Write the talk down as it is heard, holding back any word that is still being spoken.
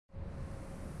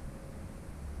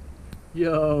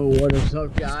Yo, what is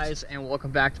up guys, and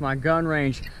welcome back to my gun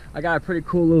range. I got a pretty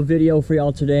cool little video for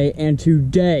y'all today, and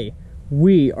today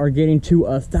we are getting to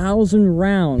 1,000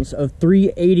 rounds of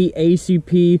 380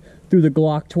 ACP through the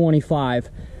Glock 25.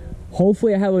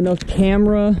 Hopefully I have enough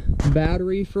camera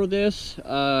battery for this.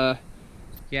 Yeah,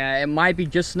 it might be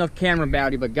just enough camera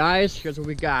battery, but guys, here's what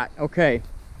we got. Okay,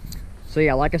 so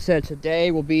yeah, like I said,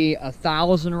 today will be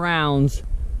 1,000 rounds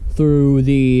through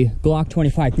the Glock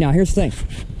 25. Now here's the thing.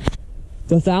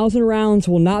 The 1,000 rounds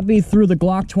will not be through the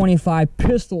Glock 25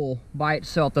 pistol by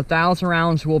itself. The 1,000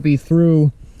 rounds will be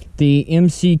through the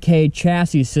MCK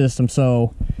chassis system.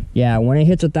 So, yeah, when it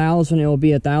hits 1,000, it will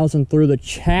be 1,000 through the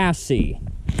chassis.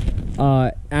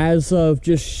 As of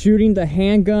just shooting the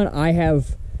handgun, I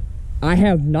have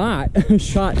not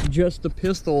shot just the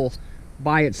pistol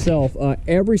by itself.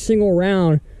 Every single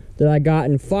round that I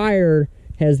gotten fired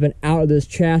has been out of this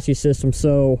chassis system.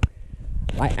 So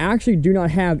I actually do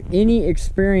not have any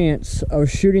experience of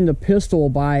shooting the pistol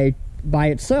by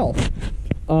itself.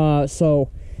 So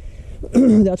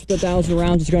that's what the 1,000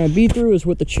 rounds is going to be through, is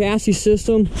with the chassis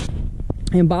system.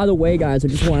 And by the way, guys, I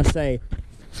just want to say,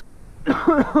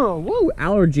 whoa,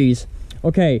 allergies.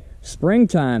 Okay,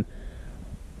 springtime.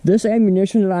 This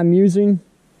ammunition that I'm using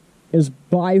is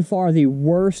by far the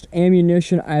worst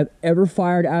ammunition I've ever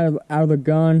fired out of a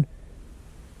gun.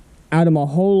 Out of my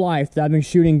whole life that I've been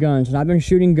shooting guns, and I've been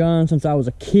shooting guns since I was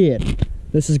a kid.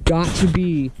 This has got to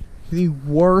be the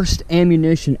worst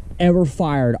ammunition ever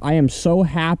fired. I am so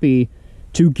happy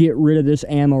to get rid of this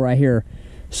ammo right here.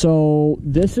 So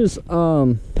this is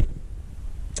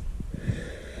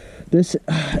this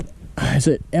is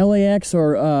it LAX,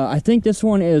 or I think this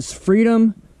one is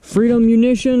Freedom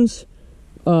Munitions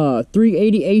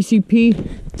 380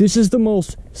 ACP. This is the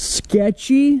most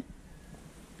sketchy,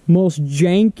 most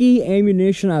janky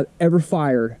ammunition I've ever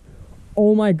fired.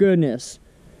 Oh my goodness.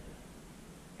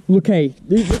 Okay,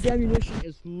 this ammunition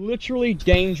is literally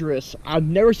dangerous. I've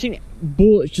never seen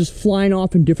bullets just flying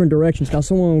off in different directions. Now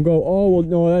someone will go, oh well,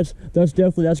 no, that's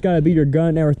gotta be your gun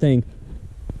and everything.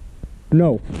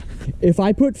 No. If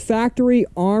I put factory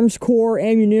arms core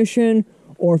ammunition,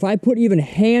 or if I put even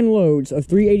hand loads of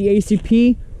 380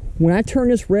 ACP, when I turn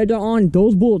this red dot on,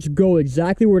 those bullets go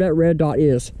exactly where that red dot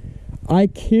is. I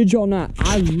kid y'all not.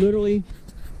 I literally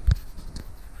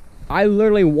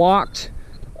walked.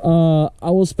 I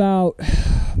was about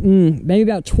maybe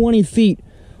about 20 feet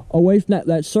away from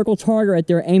that circle target right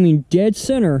there, aiming dead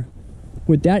center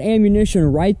with that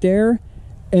ammunition right there,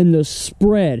 and the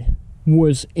spread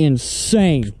was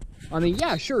insane. I mean,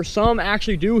 yeah, sure, some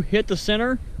actually do hit the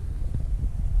center.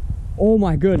 Oh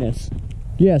my goodness.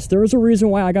 Yes, there's a reason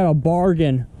why I got a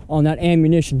bargain on that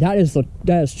ammunition. That is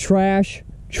trash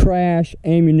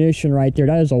ammunition right there.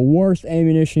 That is the worst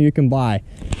ammunition you can buy.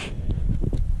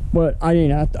 But I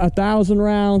mean, 1,000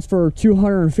 rounds for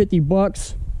 250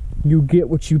 bucks, you get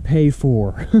what you pay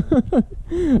for.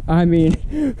 I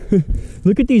mean,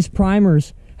 look at these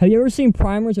primers. Have you ever seen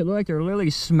primers that look like they're literally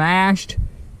smashed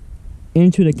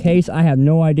into the case? I have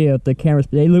no idea if the cameras,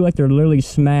 but they look like they're literally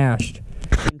smashed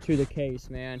into the case,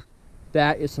 man.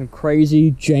 That is some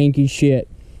crazy janky shit.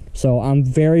 So I'm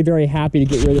very, very happy to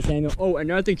get rid of this ammo. Oh,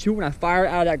 another thing too, when I fire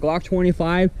out of that Glock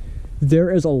 25,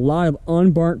 there is a lot of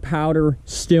unburnt powder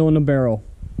still in the barrel.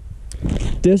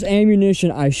 This ammunition,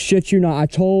 I shit you not, I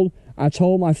told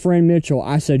my friend Mitchell,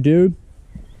 I said, dude,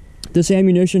 this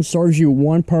ammunition serves you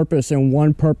one purpose and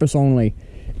one purpose only.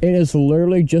 It is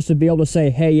literally just to be able to say,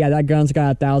 hey, yeah, that gun's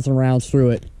got 1,000 rounds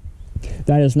through it.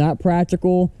 That is not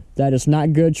practical. That is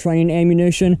not good training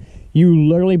ammunition. You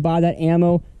literally buy that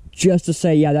ammo just to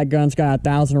say, yeah, that gun's got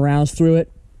 1,000 rounds through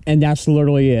it, and that's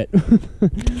literally it.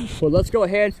 Well, let's go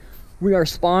ahead. We are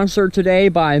sponsored today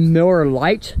by Miller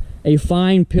Lite, a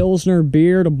fine Pilsner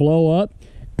beer to blow up.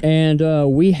 And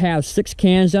we have 6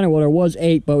 cans down there. Well, there was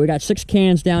 8, but we got 6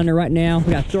 cans down there right now.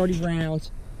 We got 30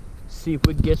 rounds. Let's see if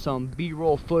we can get some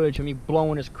B-roll footage of me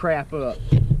blowing this crap up.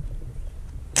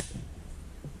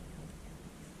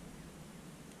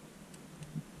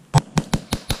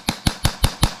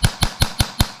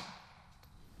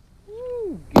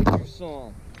 Get you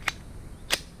some.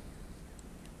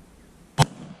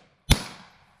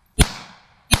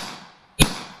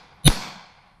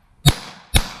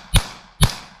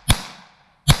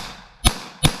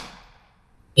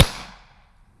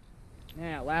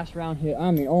 Yeah, last round hit.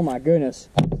 I mean, oh my goodness.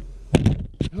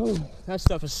 Oh, that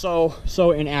stuff is so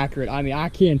inaccurate. I mean, I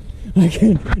can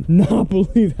not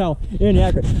believe how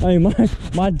inaccurate. I mean,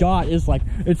 my dot is like,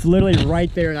 it's literally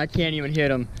right there, and I can't even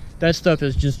hit him. That stuff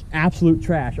is just absolute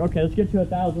trash. Okay, let's get to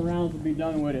 1,000 rounds and be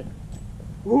done with it.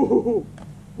 Ooh,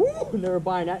 never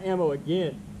buying that ammo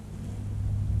again.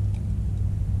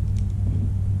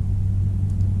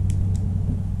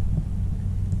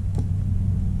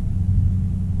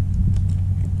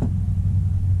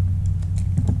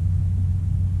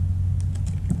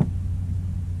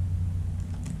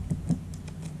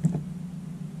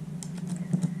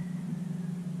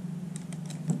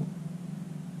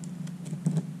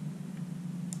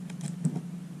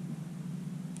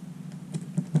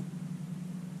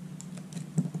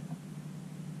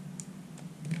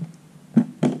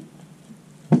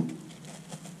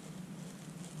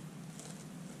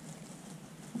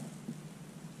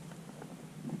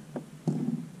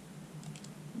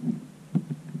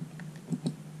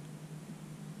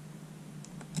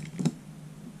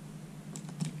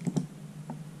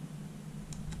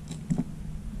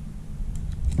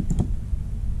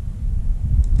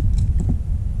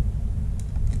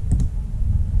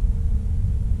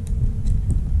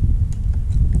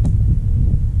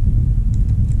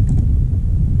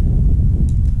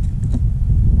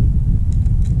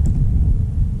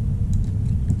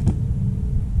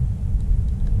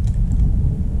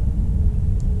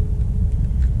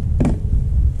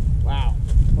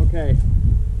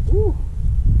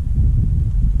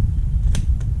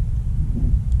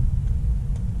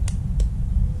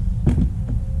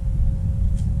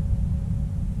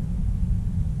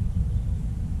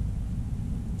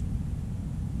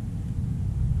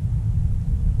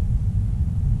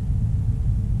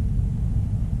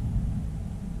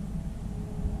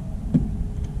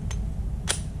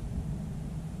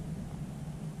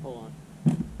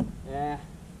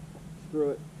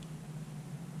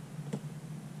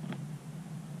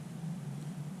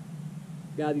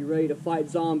 Gotta be ready to fight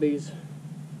zombies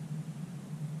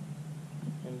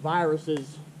and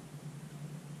viruses.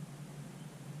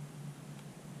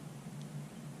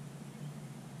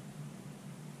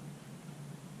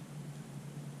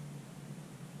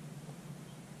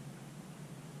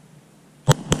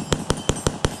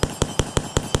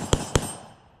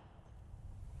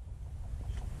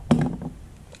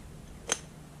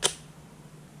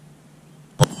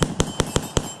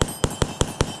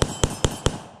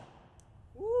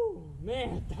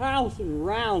 Man, 1,000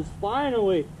 rounds,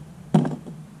 finally.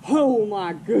 Oh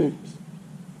my goodness.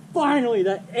 Finally,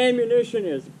 that ammunition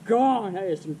is gone. That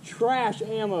is some trash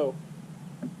ammo.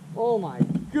 Oh my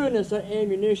goodness, that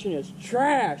ammunition is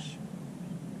trash.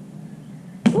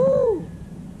 Woo!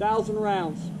 1,000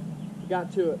 rounds.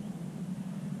 Got to it.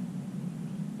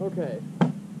 Okay.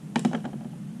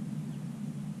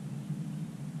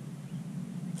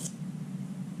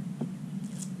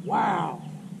 Wow.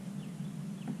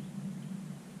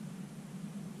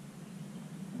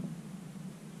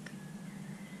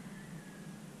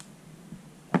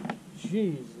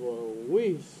 Jeez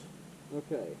Louise.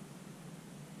 Okay.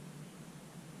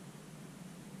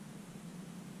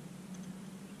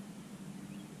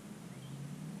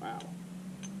 Wow.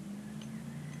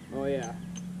 Oh yeah.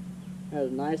 That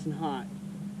is nice and hot.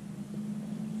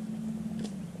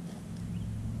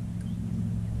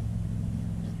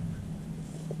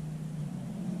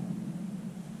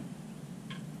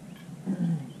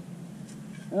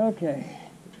 Okay.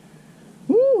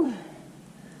 Woo!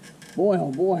 Boy,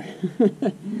 oh boy.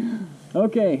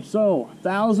 Okay, so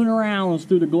 1,000 rounds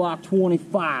through the Glock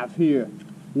 25 here.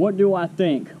 What do I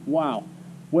think? Wow.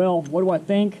 Well, what do I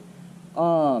think?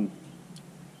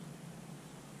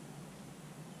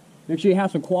 Make sure you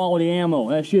have some quality ammo.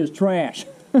 That shit is trash.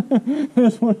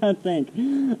 That's what I think.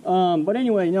 But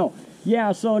anyway, no.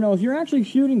 Yeah, so no, if you're actually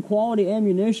shooting quality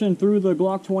ammunition through the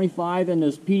Glock 25 and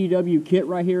this PDW kit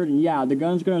right here, then yeah, the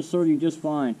gun's going to serve you just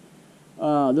fine.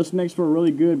 This makes for a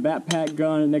really good backpack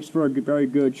gun. It makes for a very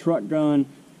good truck gun.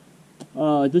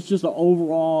 This is just an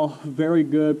overall very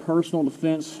good personal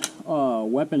defense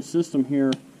weapon system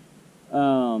here.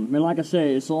 And like I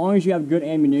say, as long as you have good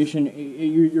ammunition,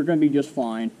 you're going to be just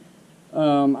fine.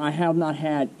 I have not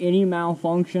had any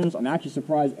malfunctions. I'm actually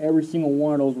surprised every single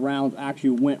one of those rounds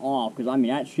actually went off, because I mean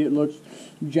that shit looks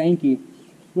janky.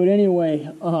 But anyway,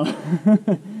 it's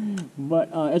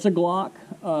a Glock.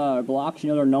 Glocks, you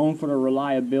know, they're known for their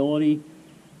reliability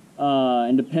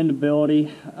and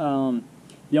dependability.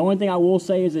 The only thing I will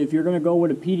say is if you're going to go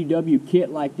with a PDW kit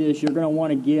like this, you're going to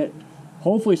want to get,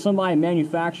 hopefully somebody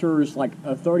manufactures like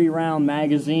a 30-round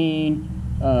magazine,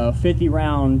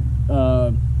 50-round,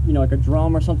 you know, like a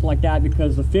drum or something like that,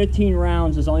 because the 15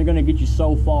 rounds is only going to get you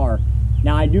so far.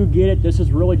 Now, I do get it. This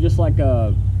is really just like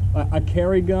a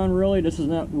carry gun, really. This is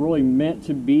not really meant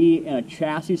to be in a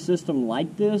chassis system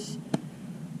like this.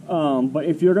 But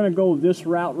if you're going to go this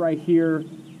route right here,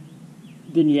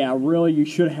 then yeah, really you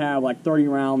should have like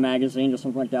 30-round magazines or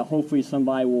something like that. Hopefully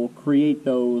somebody will create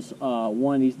those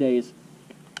one of these days.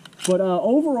 But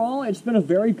overall, it's been a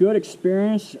very good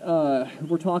experience.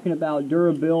 We're talking about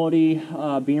durability,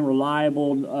 being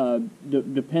reliable,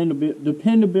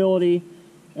 dependability,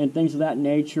 and things of that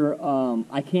nature.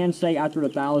 I can say after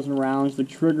 1,000 rounds, the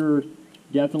trigger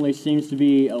definitely seems to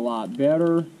be a lot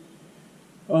better.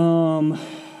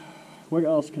 What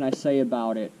else can I say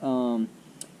about it?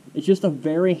 It's just a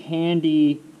very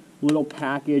handy little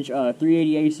package.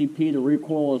 380 ACP, the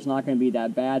recoil is not going to be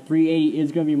that bad. 380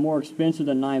 is going to be more expensive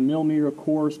than 9mm, of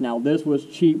course. Now, this was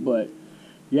cheap, but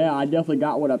yeah, I definitely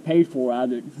got what I paid for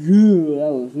out of it.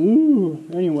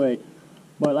 Anyway,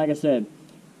 but like I said,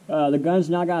 the gun's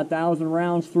now got 1,000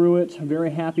 rounds through it. I'm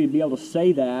very happy to be able to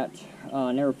say that.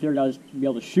 I never figured I'd be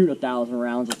able to shoot 1,000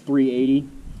 rounds of 380.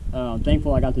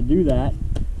 Thankful I got to do that.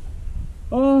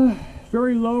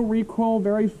 Very low recoil,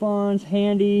 very fun, it's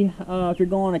handy. If you're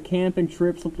going on a camping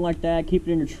trip, something like that, keep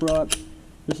it in your truck.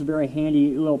 This is a very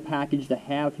handy little package to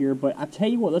have here. But I tell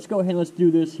you what, let's go ahead and let's do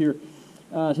this here.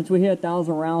 Since we hit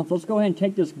 1,000 rounds, let's go ahead and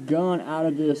take this gun out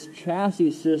of this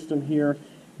chassis system here.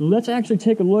 Let's actually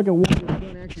take a look at what this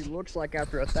gun actually looks like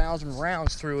after 1,000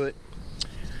 rounds through it,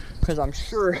 because I'm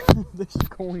sure this is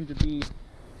going to be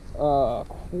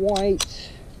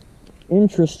quite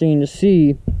interesting to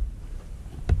see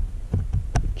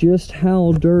just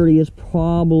how dirty it's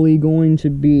probably going to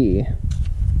be.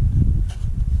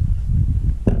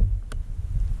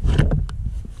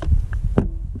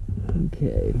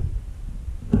 Okay.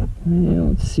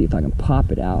 Let's see if I can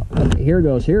pop it out. Okay, here it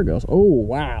goes, here it goes. Oh,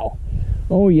 wow.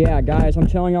 Oh, yeah, guys, I'm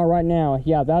telling y'all right now,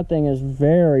 yeah, that thing is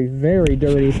very, very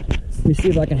dirty. Let me see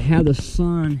if I can have the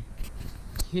sun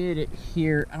hit it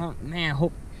here. I don't, man, I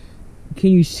hope,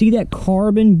 can you see that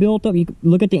carbon built up? You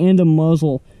look at the end of the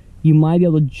muzzle, you might be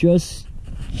able to just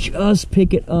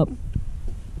pick it up.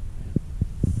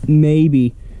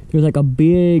 Maybe. There's like a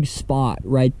big spot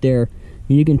right there.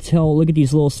 And you can tell, look at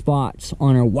these little spots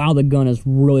on her. Wow, the gun is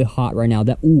really hot right now.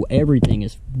 That, ooh, everything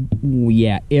is, ooh,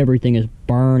 yeah, everything is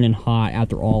burning hot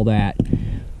after all that.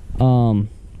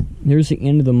 There's the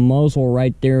end of the muzzle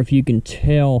right there, if you can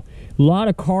tell. A lot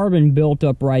of carbon built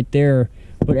up right there,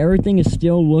 but everything is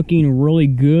still looking really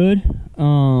good.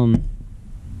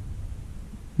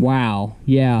 Wow,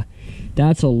 yeah,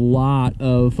 that's a lot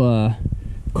of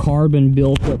carbon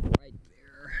built up right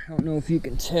there. I don't know if you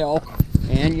can tell.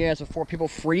 And yes, before people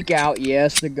freak out,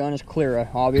 yes, the gun is clear.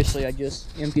 Obviously, I just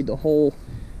emptied the whole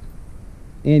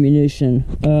ammunition.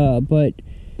 But let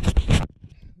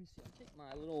me see, I'll take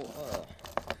my little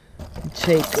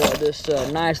this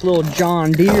nice little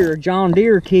John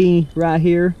Deere key right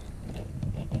here.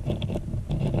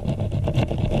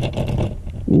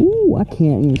 Ooh, I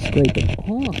can't even scrape it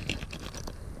off.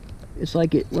 It's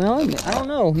like it, well, I don't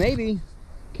know, maybe.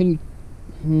 Can you,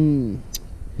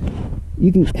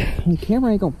 you can, the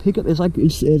camera ain't gonna pick up. It's like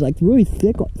really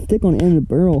thick on the end of the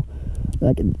barrel.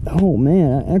 Like, oh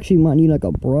man, I actually might need like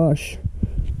a brush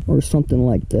or something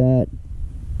like that.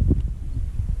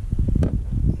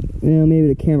 Yeah, maybe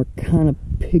the camera kind of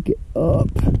pick it up.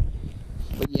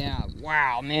 But yeah,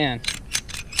 wow, man.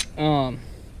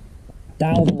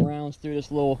 1,000 rounds through this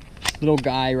little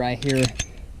guy right here.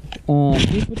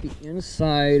 Here's what the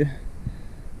inside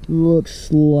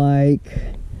looks like.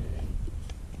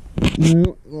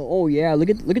 Well, oh yeah, look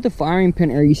at the firing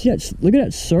pin area. You see that? Look at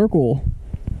that circle.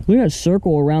 Look at that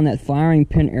circle around that firing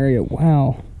pin area.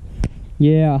 Wow.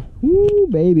 Yeah. Woo,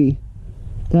 baby.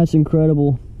 That's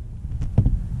incredible.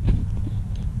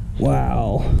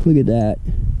 Wow. Look at that.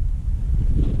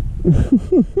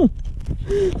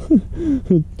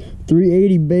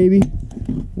 380, baby.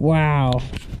 Wow.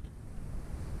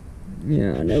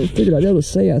 Yeah, I never figured I'd be able to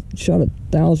say I shot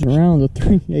 1,000 rounds of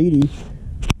 380.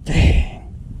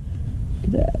 Dang. Look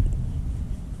at that.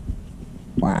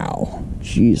 Wow.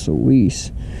 Jeez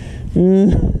Louise.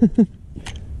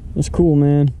 That's cool,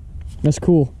 man. That's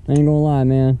cool. I ain't gonna lie,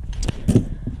 man.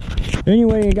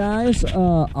 Anyway, guys,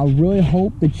 I really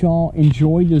hope that y'all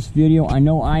enjoyed this video. I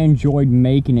know I enjoyed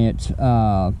making it.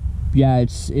 Yeah,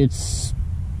 it's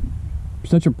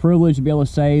such a privilege to be able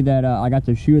to say that I got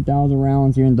to shoot 1,000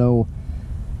 rounds, even though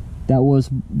that was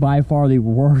by far the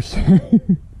worst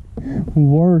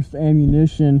worst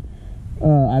ammunition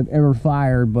I've ever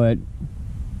fired, but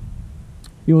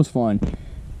it was fun.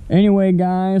 Anyway,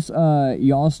 guys,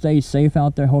 y'all stay safe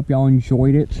out there. Hope y'all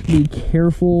enjoyed it. Be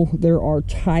careful. There are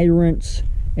tyrants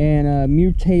and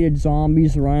mutated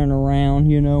zombies running around,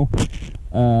 you know.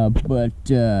 But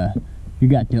you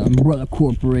got the Umbrella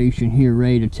Corporation here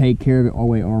ready to take care of it. Oh,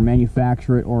 wait, or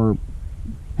manufacture it. Or,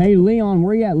 hey, Leon,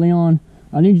 where you at, Leon?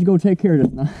 I need you to go take care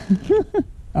of this.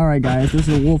 All right, guys, this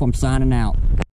is the Wolf. I'm signing out.